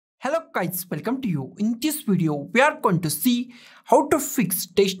Hello guys, welcome to you. In this video, we are going to see how to fix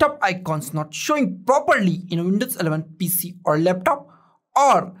desktop icons not showing properly in a Windows 11 PC or laptop,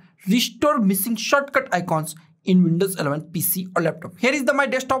 or restore missing shortcut icons in Windows 11 PC or laptop. Here is my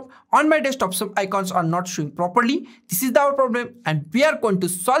desktop. On my desktop, some icons are not showing properly. This is our problem and we are going to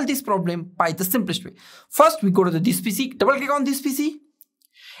solve this problem by the simplest way. First, we go to this PC, double click on this PC.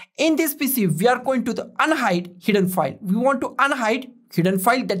 In this PC, we are going to the unhide hidden file. We want to unhide hidden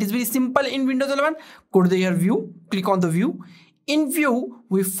file. That is very simple in Windows 11. Go to the here view, click on the view. In view,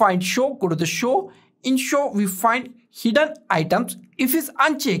 we find show, go to the show. In show, we find hidden items. If it's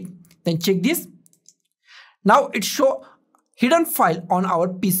unchecked, then check this. Now it show hidden file on our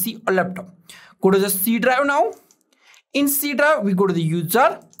PC or laptop. Go to the C drive now. In C drive, we go to the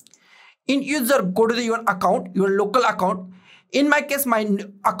user. In user, go to your account, your local account. In my case, my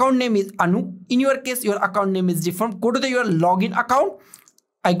account name is Anu. In your case, your account name is different. Go to your login account.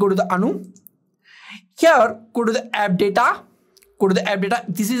 I go to the Anu. Here, go to the app data. Go to the app data.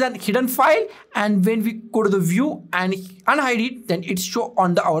 This is a hidden file. And when we go to the view and unhide it, then it's show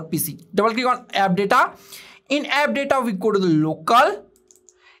on our PC. Double click on app data. In app data, we go to the local.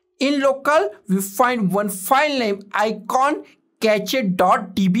 In local, we find one file name icon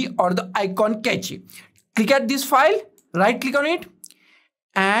cache.db or the icon cache. Click at this file. Right click on it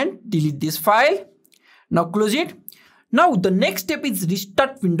and delete this file. Now close it. Now the next step is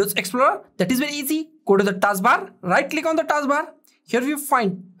restart Windows Explorer. That is very easy. Go to the taskbar, right click on the taskbar. Here we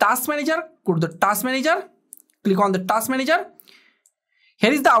find task manager. Go to the task manager, click on the task manager.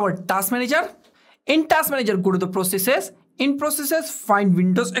 Here is our task manager. In task manager, go to the processes. In processes, find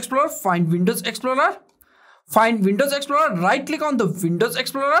Windows Explorer, find Windows Explorer. Find Windows Explorer, right click on the Windows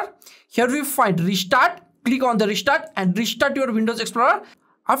Explorer. Here we find restart. Click on the restart and restart your Windows Explorer.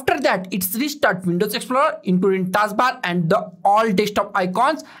 After that, it's restart Windows Explorer, including taskbar and the all desktop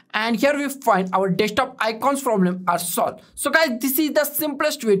icons. And here we find our desktop icons problem are solved. So guys, this is the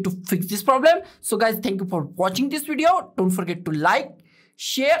simplest way to fix this problem. So guys, thank you for watching this video. Don't forget to like,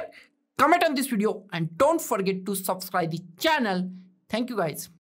 share, comment on this video, and don't forget to subscribe the channel. Thank you guys.